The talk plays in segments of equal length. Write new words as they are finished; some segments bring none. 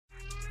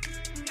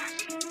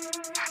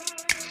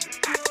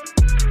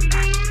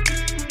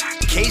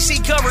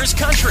Casey Covers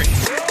Country.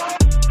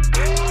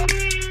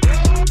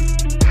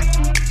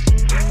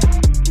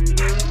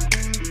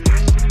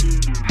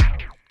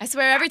 I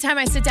swear every time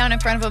I sit down in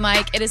front of a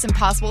mic, it is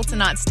impossible to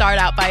not start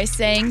out by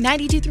saying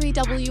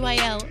 92.3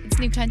 WIL. It's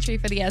new country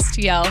for the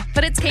STL.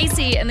 But it's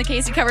Casey and the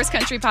Casey Covers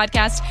Country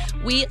podcast.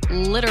 We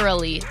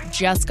literally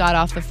just got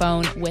off the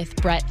phone with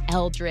Brett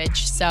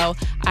Eldredge. So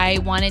I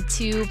wanted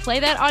to play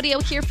that audio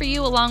here for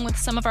you along with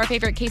some of our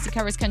favorite Casey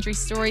Covers Country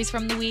stories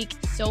from the week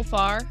so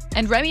far.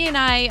 And Remy and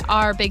I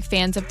are big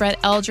fans of Brett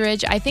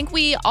Eldredge. I think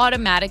we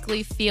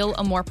automatically feel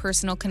a more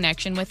personal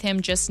connection with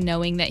him just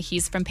knowing that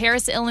he's from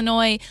Paris,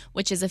 Illinois,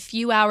 which is a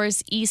few hours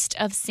east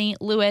of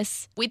St.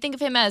 Louis. We think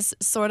of him as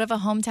sort of a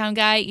hometown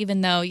guy,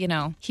 even though,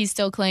 he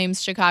still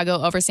claims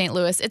Chicago over St.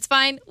 Louis. It's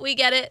fine. We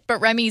get it. But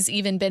Remy's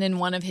even been in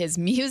one of his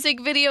music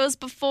videos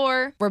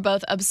before. We're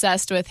both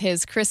obsessed with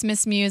his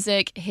Christmas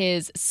music,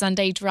 his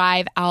Sunday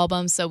Drive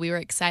album. So we were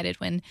excited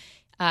when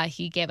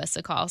he gave us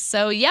a call.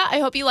 So yeah, I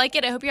hope you like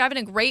it. I hope you're having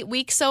a great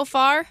week so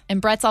far.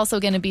 And Brett's also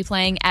going to be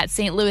playing at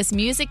St. Louis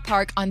Music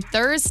Park on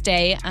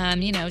Thursday,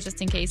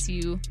 just in case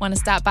you want to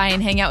stop by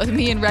and hang out with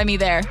me and Remy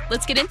there.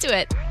 Let's get into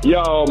it.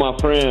 Yo, my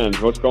friend,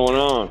 what's going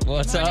on?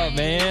 What's up,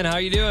 man? How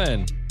you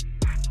doing?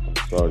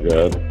 It's all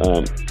good.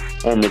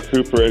 I'm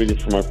recuperating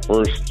from my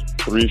first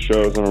 3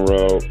 shows in a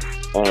row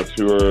on a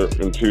tour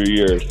in 2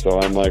 years.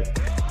 So I'm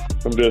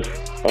just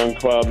on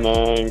cloud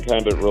 9,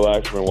 kind of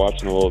relaxing and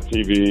watching a little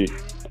TV.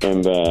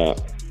 And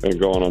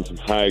going on some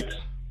hikes,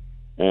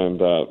 and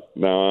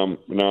now I'm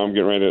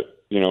getting ready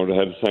to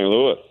head to St.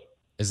 Louis.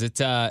 Is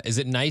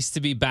it nice to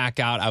be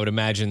back out? I would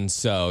imagine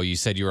so. You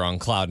said you were on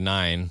cloud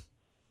 9.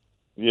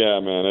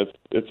 Yeah, man,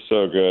 it's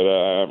so good.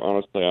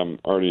 Honestly, I'm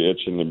already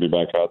itching to be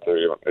back out there.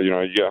 You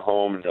get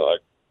home and you're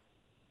like,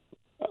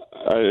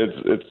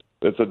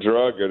 it's a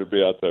drug to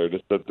be out there.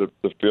 Just to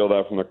feel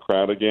that from the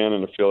crowd again,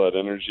 and to feel that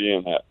energy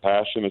and that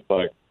passion. It's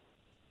like,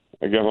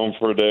 I get home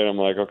for a day and I'm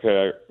like,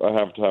 okay, I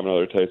have to have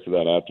another taste of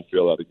that. I have to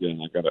feel that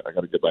again. I got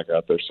to get back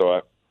out there. So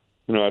I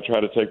try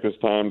to take this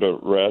time to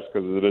rest,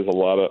 because it is a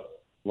lot of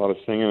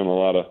singing and a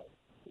lot of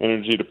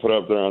energy to put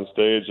up there on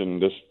stage, and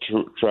just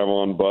travel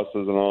on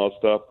buses and all that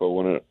stuff. But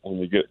when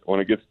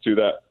it gets to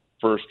that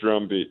first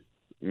drum beat,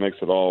 it makes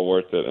it all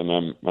worth it. And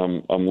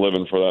I'm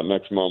living for that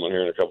next moment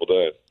here in a couple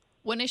days.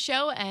 When a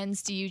show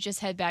ends, do you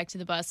just head back to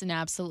the bus and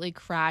absolutely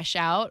crash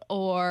out,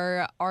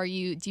 or do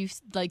you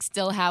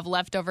still have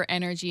leftover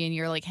energy and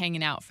you're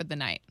hanging out for the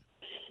night?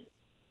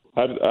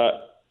 A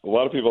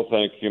lot of people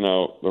think,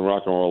 the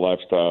rock and roll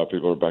lifestyle,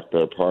 people are back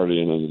there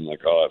partying and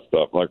all that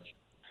stuff.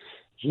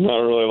 It's not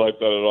really like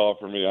that at all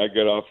for me. I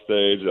get off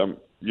stage,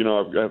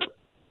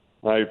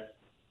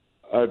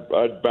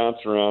 I'd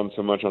bounce around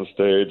so much on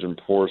stage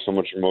and pour so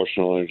much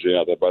emotional energy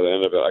out that by the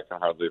end of it, I can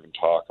hardly even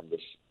talk. I'm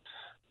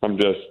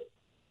just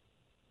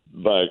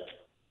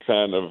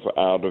kind of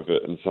out of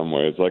it in some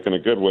ways, in a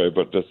good way,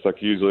 but just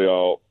usually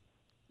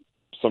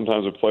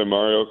sometimes I play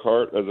Mario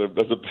Kart as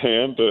a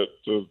band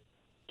to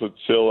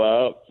chill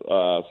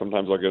out.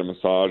 Sometimes I'll get a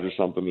massage or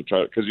something to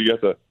try, because you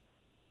have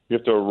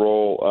to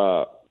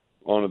roll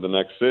onto the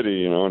next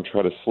city, and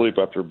try to sleep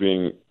after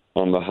being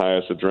on the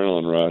highest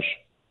adrenaline rush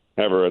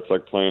ever. It's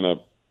like playing a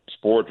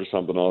sport or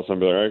something. All of a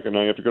sudden, be like, all right,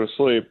 now you have to go to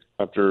sleep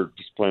after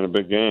just playing a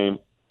big game.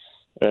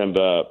 And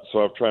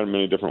so I've tried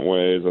many different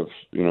ways of,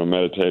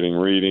 meditating,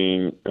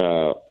 reading.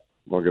 I'll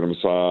get a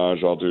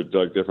massage. I'll do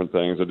different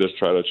things. I just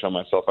try to chill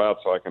myself out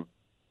so I can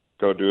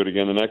go do it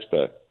again the next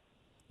day.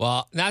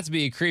 Well, not to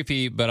be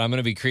creepy, but I'm going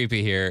to be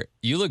creepy here.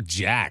 You look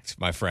jacked,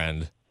 my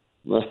friend.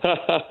 Man,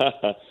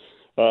 but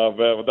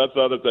that's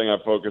the other thing I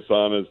focus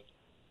on is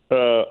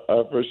I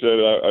appreciate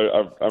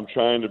it. I'm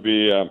trying to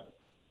be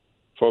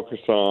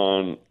focused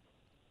on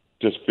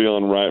just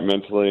feeling right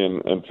mentally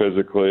and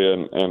physically.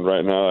 And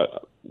right now,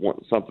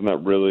 something that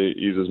really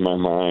eases my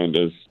mind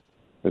is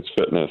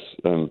fitness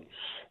and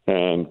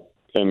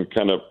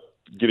kind of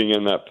getting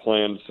in that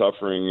planned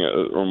suffering,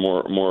 or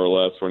more or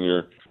less, when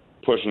you're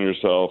pushing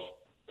yourself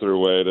through a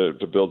way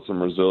to build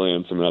some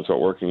resilience. I mean, that's what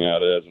working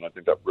out is, and I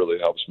think that really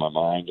helps my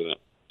mind, and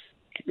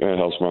it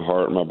helps my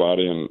heart and my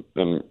body,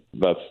 and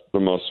that's the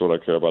most what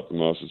I care about the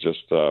most, is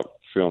just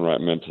feeling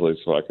right mentally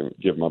so I can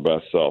give my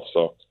best self.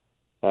 So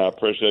I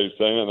appreciate you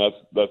saying it.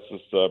 That's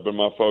just been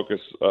my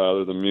focus.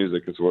 Other than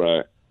music is what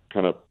I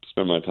kind of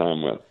spend my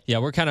time with. Yeah,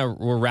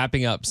 we're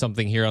wrapping up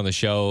something here on the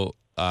show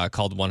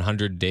called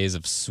 100 Days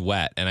of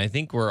Sweat, and I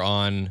think we're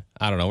in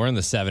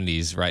the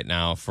 70s right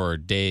now for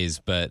days,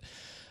 but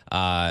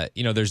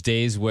there's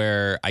days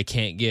where I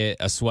can't get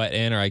a sweat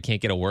in or I can't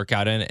get a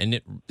workout in,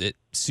 and it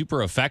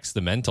super affects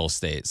the mental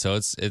state. So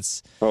it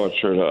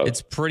sure does.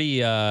 It's pretty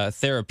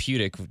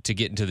therapeutic to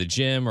get into the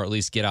gym, or at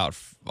least get out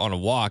on a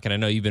walk. And I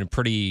know you've been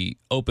pretty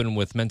open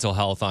with mental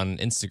health on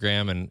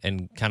Instagram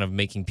and kind of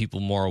making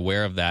people more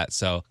aware of that.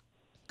 So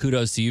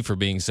kudos to you for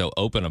being so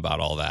open about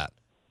all that.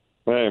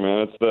 Hey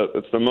man,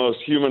 it's the most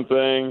human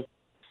thing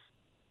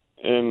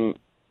in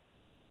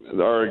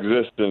our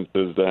existence,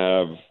 is to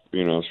have,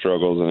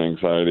 struggles and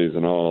anxieties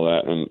and all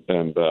of that.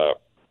 And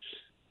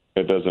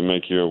it doesn't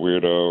make you a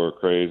weirdo or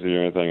crazy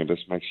or anything. It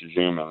just makes you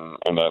human.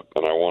 And I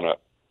want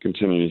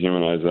continue to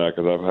humanize that,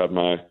 because I've had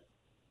my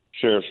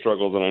share of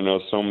struggles, and I know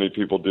so many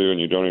people do, and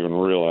you don't even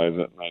realize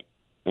it.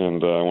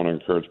 And I want to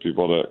encourage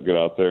people to get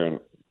out there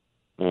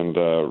and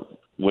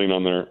lean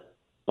on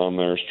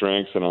their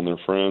strengths and on their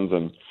friends,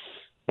 and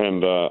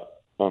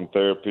on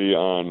therapy,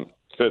 on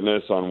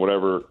fitness, on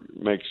whatever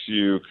makes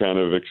you kind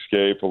of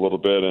escape a little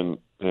bit and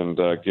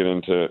get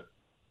into,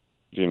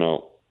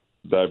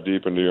 dive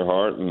deep into your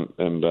heart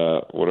and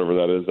whatever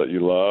that is that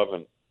you love,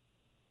 and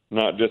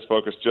not just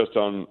focus just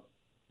on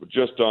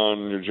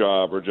your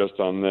job or just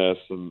on this,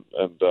 and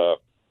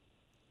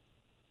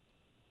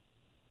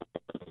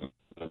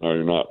no,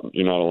 you're not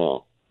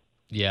alone.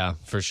 Yeah,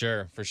 for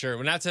sure.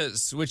 Well, not to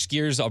switch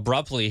gears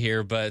abruptly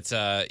here, but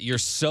you're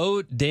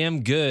so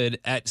damn good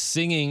at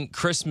singing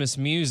Christmas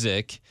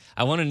music.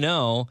 I want to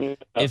know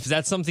if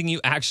that's something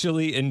you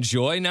actually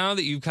enjoy now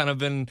that you've kind of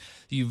been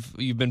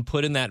you've been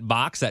put in that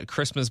box, that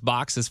Christmas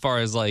box, as far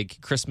as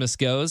like Christmas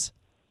goes.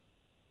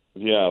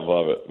 Yeah, I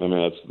love it. I mean,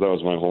 that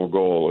was my whole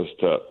goal, was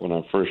to, when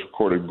I first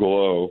recorded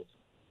Glow,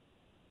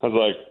 I was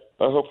like,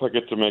 I hope I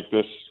get to make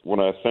this when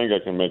I think I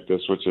can make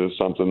this, which is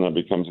something that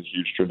becomes a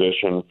huge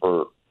tradition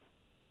for,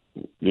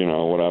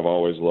 what I've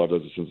always loved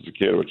since a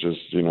kid, which is,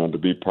 to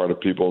be part of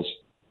people's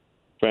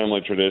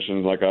family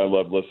traditions. Like, I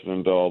love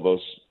listening to all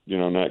those,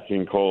 Nat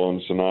King Cole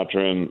and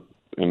Sinatra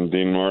and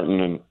Dean Martin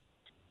and,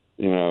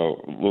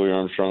 Louis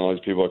Armstrong, all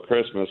these people at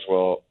Christmas.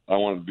 Well, I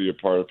wanted to be a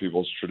part of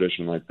people's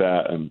tradition like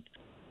that. And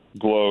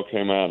Glow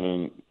came out,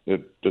 and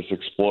it just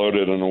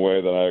exploded in a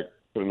way that I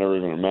could have never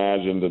even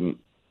imagined, and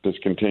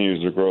just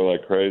continues to grow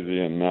like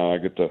crazy. And now I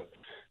get to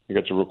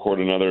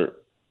record another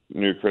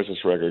new Christmas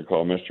record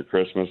called Mr.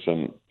 Christmas,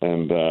 and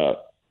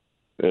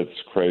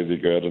it's crazy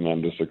good, and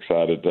I'm just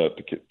excited to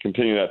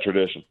continue that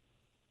tradition.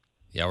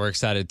 Yeah, we're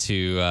excited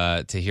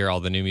to hear all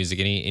the new music.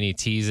 Any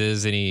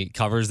teases, any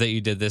covers that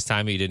you did this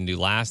time that you didn't do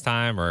last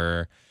time,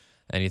 or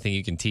anything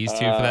you can tease to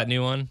for that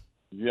new one?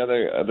 Yeah,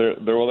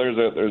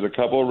 there's a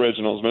couple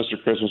originals,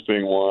 Mr. Christmas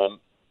being one,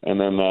 and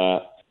then I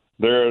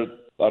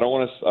don't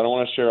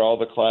want to share all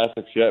the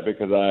classics yet,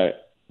 because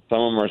some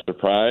of them are a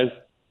surprise,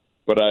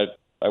 but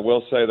I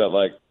will say that,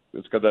 like,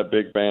 it's got that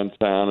big band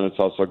sound, and it's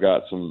also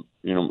got some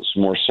some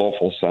more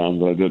soulful sounds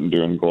that I didn't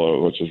do in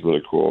Glow, which is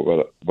really cool.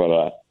 But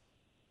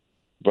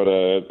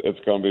it's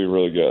going to be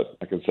really good.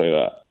 I can say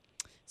that.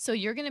 So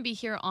you're going to be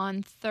here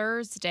on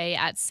Thursday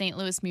at St.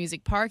 Louis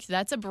Music Park.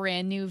 That's a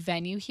brand new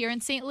venue here in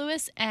St.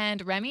 Louis,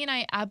 and Remy and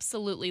I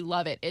absolutely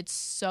love it. It's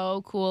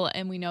so cool,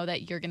 and we know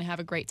that you're going to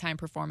have a great time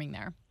performing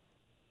there.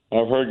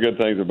 I've heard good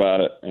things about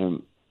it,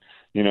 and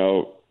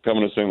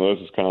coming to St. Louis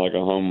is kind of like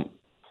a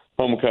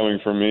homecoming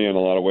for me in a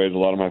lot of ways. A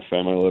lot of my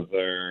family live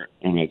there,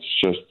 and it's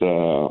just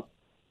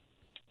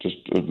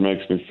it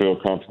makes me feel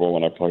comfortable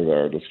when I play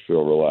there. I just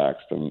feel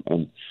relaxed, and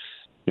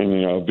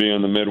being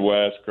in the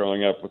Midwest,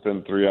 growing up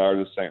within 3 hours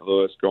of St.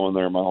 Louis, going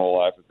there my whole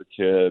life as a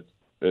kid,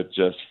 it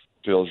just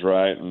feels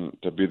right. And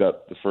to be the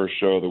first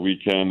show of the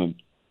weekend, and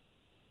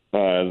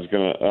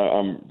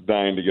I'm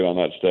dying to get on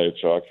that stage,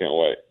 so I can't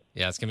wait.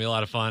 Yeah, it's gonna be a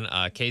lot of fun.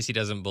 Casey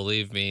doesn't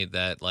believe me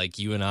that, like,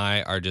 you and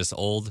I are just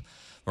old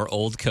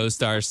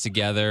co-stars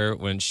together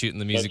when shooting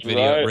the music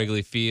video at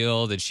Wrigley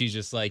Field, and she's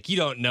just like, you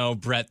don't know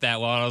Brett that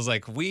well. And I was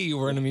like, we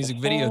were in a music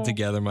video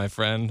together, my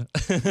friend.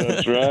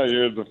 That's right.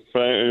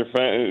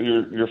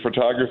 Your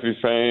photography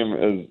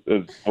fame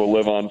will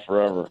live on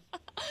forever.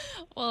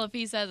 Well, if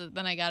he says it,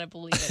 then I gotta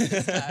believe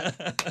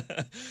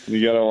it.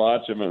 You gotta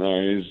watch him in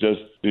there. He's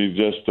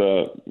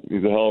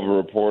a hell of a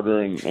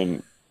reporter,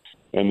 and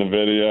in the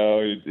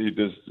video,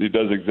 he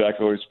does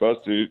exactly what he's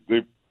supposed to.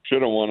 They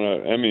should have won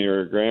an Emmy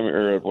or a Grammy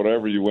or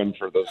whatever you win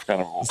for those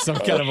kind of some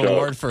kind of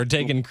award for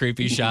taking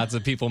creepy shots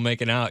of people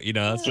making out.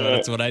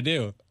 That's what I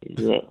do.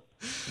 Yeah.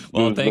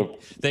 Well,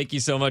 thank you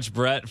so much,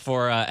 Brett,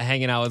 for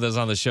hanging out with us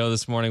on the show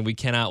this morning. We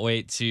cannot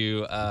wait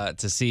to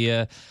see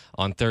you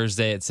on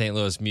Thursday at St.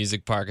 Louis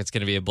Music Park. It's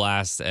going to be a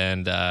blast,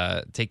 and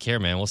take care,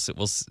 man.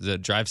 We'll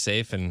drive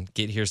safe and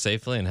get here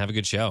safely, and have a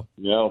good show.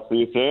 Yeah, I'll see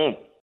you soon.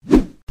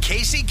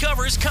 Casey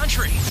Covers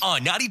Country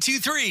on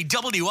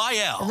 92.3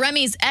 WIL.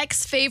 Remy's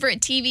ex-favorite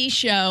TV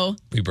show.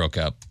 We broke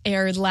up.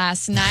 Aired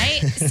last night.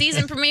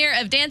 Season premiere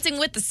of Dancing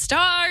with the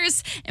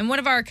Stars. And one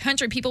of our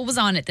country people was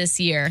on it this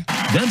year.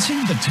 Dancing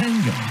the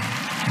Tango.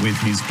 With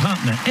his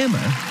partner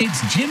Emma,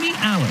 it's Jimmy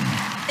Allen.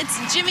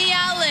 It's Jimmy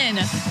Allen.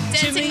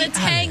 Dancing the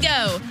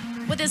Tango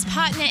with his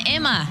partner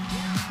Emma.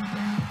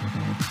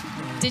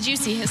 Did you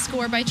see his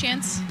score by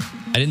chance?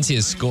 I didn't see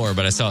his score,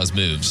 but I saw his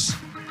moves.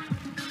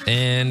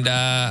 And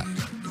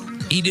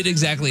he did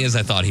exactly as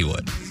I thought he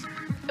would.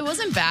 It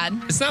wasn't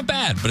bad. It's not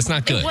bad, but it's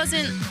not good. It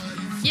wasn't,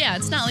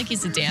 it's not like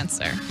he's a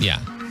dancer. Yeah.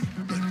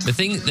 The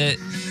thing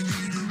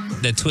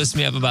that twists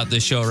me up about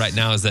this show right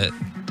now is that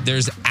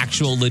there's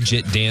actual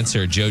legit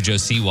dancer JoJo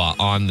Siwa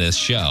on this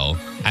show,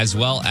 as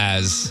well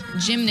as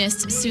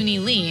gymnast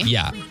Suni Lee.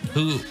 Yeah,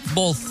 who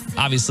both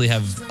obviously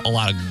have a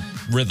lot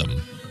of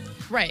rhythm.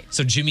 Right.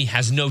 So Jimmy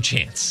has no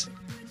chance.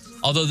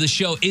 Although the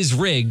show is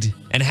rigged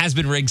and has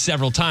been rigged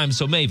several times,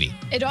 so maybe.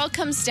 It all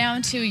comes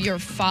down to your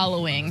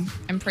following,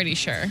 I'm pretty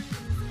sure.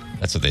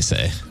 That's what they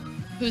say.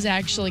 who's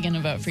actually going to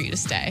vote for you to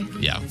stay.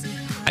 Yeah.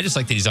 I just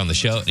like that he's on the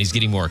show and he's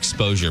getting more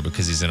exposure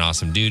because he's an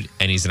awesome dude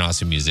and he's an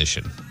awesome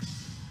musician.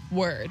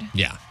 Word.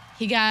 Yeah.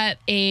 He got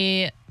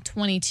a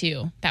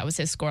 22. That was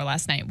his score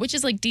last night, which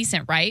is like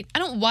decent, right? I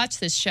don't watch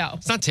this show.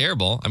 It's not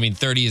terrible. I mean,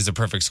 30 is a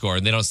perfect score,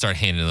 and they don't start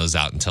handing those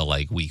out until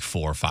like week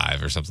 4 or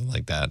 5 or something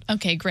like that.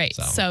 Okay, great.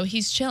 So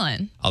he's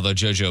chilling. Although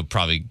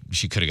JoJo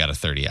she could have got a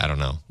 30. I don't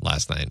know.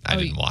 Last night, I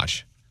didn't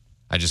watch.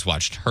 I just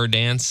watched her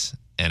dance,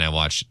 and I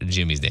watched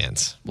Jimmy's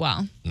dance.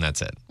 Well, and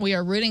that's it. We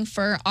are rooting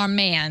for our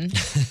man,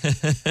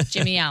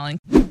 Jimmy Allen.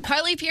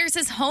 Carly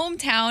Pearce's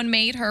hometown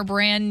made her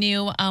brand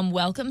new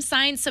welcome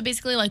signs. So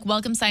basically, like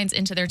welcome signs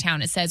into their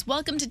town. It says,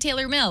 "Welcome to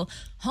Taylor Mill,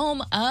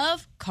 home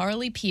of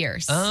Carly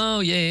Pierce."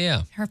 Oh,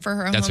 yeah. For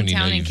her That's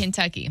hometown in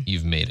Kentucky.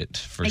 You've made it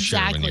for sure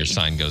when your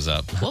sign goes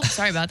up. Whoops,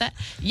 sorry about that.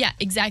 Yeah,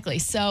 exactly.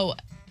 So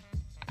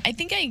I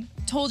think I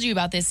told you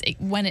about this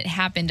when it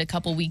happened a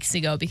couple weeks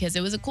ago because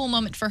it was a cool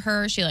moment for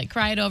her. She like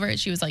cried over it.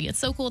 She was like, "It's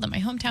so cool that my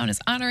hometown is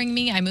honoring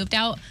me. I moved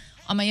out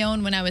on my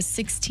own when I was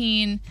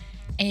 16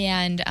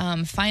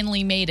 and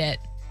finally made it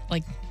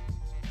like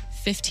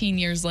 15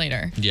 years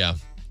later." Yeah.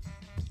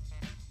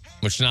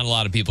 Which not a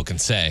lot of people can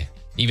say,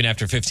 even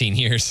after 15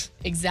 years.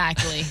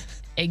 Exactly.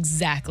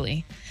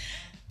 Exactly.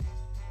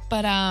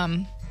 But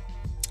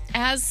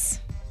as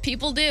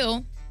people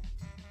do,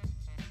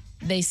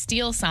 they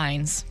steal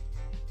signs.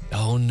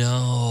 Oh,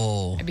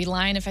 no. I'd be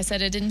lying if I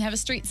said I didn't have a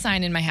street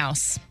sign in my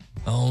house.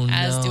 Oh, no.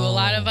 As do a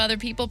lot of other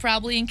people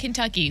probably in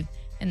Kentucky.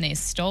 And they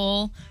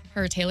stole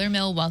her Taylor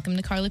Mill Welcome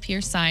to Carly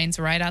Pierce signs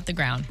right out the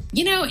ground.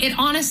 You know, it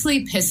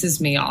honestly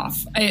pisses me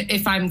off,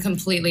 if I'm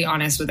completely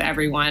honest with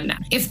everyone.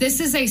 If this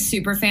is a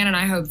super fan, and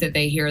I hope that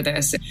they hear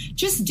this,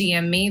 just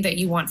DM me that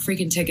you want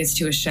freaking tickets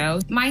to a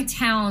show. My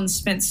town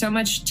spent so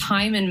much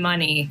time and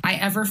money. I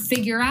ever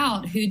figure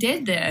out who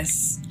did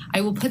this, I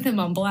will put them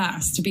on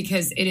blast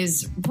because it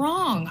is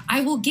wrong.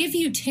 I will give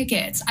you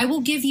tickets. I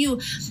will give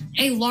you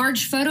a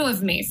large photo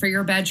of me for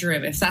your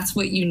bedroom if that's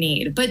what you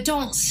need. But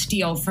don't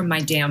steal from my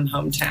damn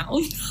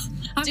hometown.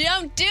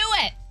 Don't do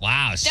it.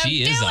 Wow,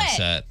 she is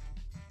upset.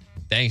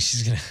 Dang,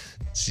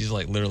 she's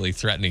like literally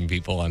threatening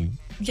people on.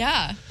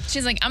 Yeah.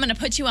 She's like, "I'm going to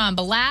put you on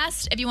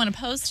blast. If you want a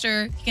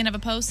poster, you can have a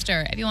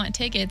poster. If you want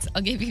tickets,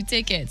 I'll give you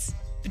tickets.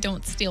 But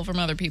don't steal from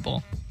other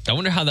people." I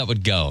wonder how that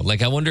would go.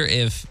 Like, I wonder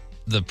if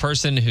the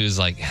person who's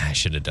like, "I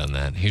should have done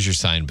that. Here's your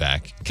sign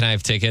back. Can I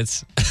have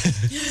tickets?"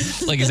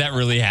 Like, is that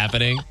really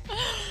happening?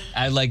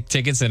 I'd like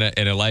tickets and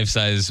a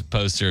life-size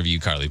poster of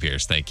you, Carly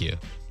Pierce. Thank you.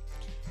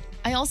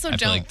 I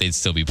feel like they'd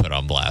still be put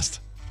on blast.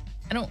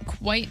 I don't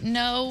quite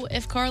know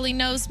if Carly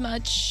knows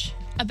much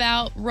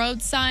about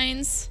road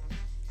signs,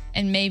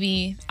 and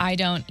maybe I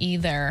don't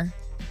either.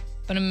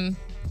 But I'm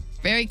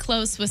very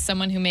close with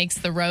someone who makes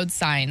the road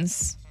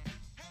signs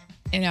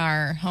in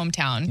our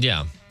hometown.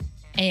 Yeah.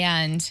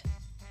 And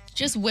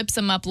just whips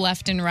them up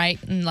left and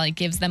right and like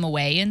gives them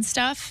away and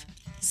stuff.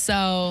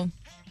 So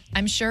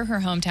I'm sure her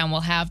hometown will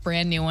have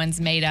brand new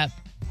ones made up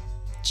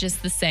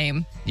just the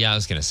same. Yeah, I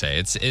was gonna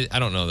say I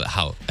don't know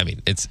how. I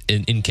mean, it's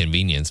an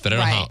inconvenience, but I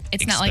don't know how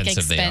it's not like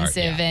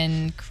expensive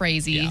and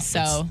crazy. Yeah,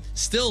 so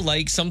still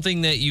like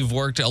something that you've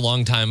worked a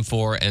long time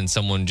for, and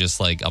someone just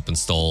like up and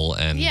stole,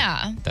 and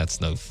that's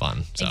no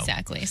fun. So.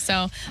 Exactly.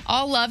 So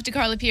all love to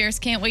Carly Pierce.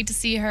 Can't wait to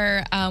see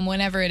her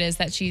whenever it is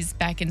that she's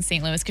back in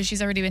St. Louis because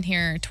she's already been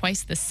here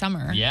twice this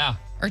summer. Yeah,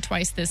 or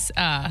twice this.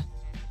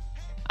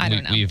 I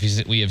don't know.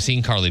 We have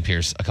seen Carly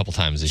Pierce a couple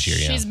times this year.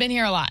 Yeah, she's been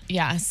here a lot.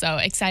 Yeah, so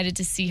excited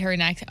to see her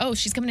next. Oh,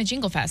 she's coming to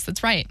Jingle Fest.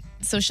 That's right.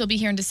 So she'll be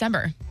here in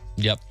December.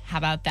 Yep. How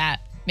about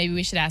that? Maybe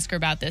we should ask her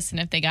about this and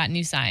if they got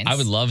new signs. I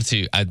would love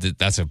to.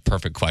 That's a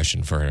perfect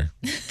question for her,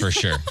 for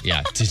sure.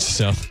 Yeah.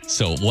 So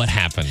what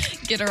happened?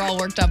 Get her all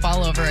worked up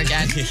all over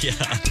again. Yeah.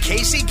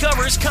 Casey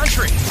covers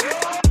country.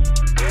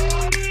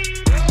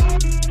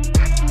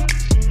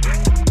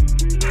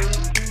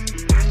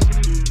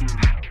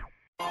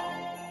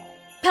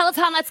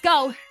 Peloton, let's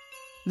go.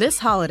 This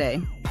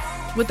holiday,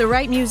 with the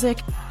right music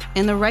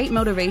and the right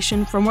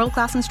motivation from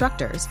world-class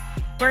instructors,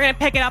 we're going to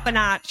pick it up a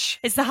notch.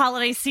 It's the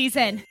holiday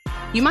season.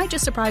 You might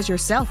just surprise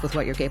yourself with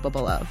what you're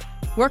capable of.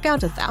 Work out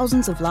to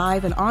thousands of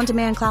live and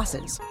on-demand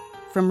classes,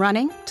 from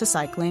running to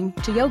cycling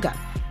to yoga.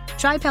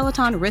 Try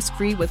Peloton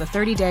risk-free with a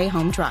 30-day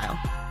home trial.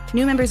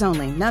 New members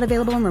only, not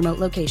available in remote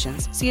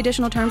locations. See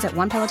additional terms at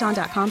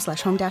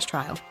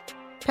onepeloton.com/home-trial.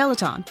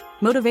 Peloton,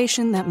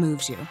 motivation that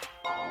moves you.